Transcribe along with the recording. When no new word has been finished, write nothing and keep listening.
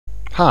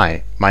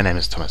Hi, my name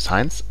is Thomas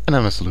Heinz and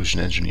I'm a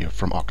solution engineer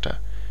from Okta.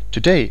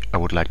 Today I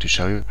would like to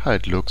show you how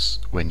it looks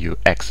when you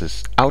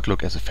access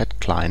Outlook as a fat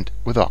client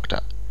with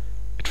Okta.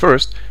 At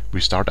first,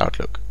 we start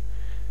Outlook.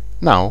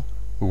 Now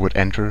we would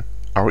enter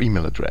our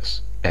email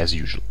address as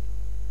usual.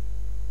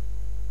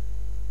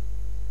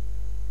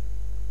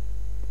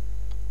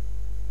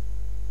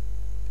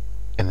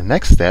 In the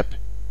next step,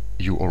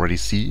 you already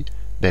see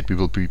that we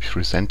will be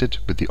presented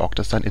with the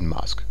Okta sign-in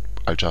mask.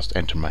 I'll just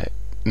enter my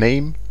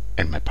name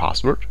and my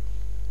password.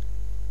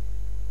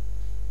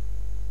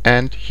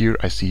 And here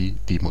I see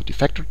the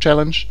multi-factor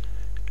challenge,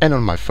 and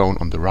on my phone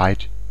on the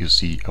right you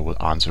see I will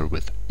answer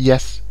with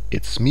yes,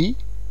 it's me.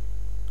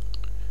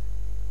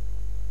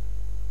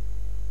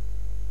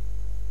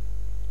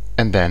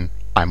 And then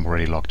I'm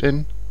already logged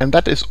in, and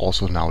that is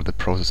also now the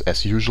process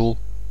as usual,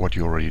 what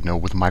you already know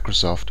with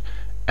Microsoft,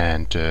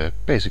 and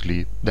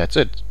basically that's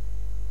it.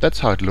 That's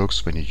how it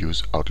looks when you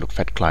use Outlook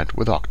Fat Client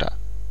with Okta.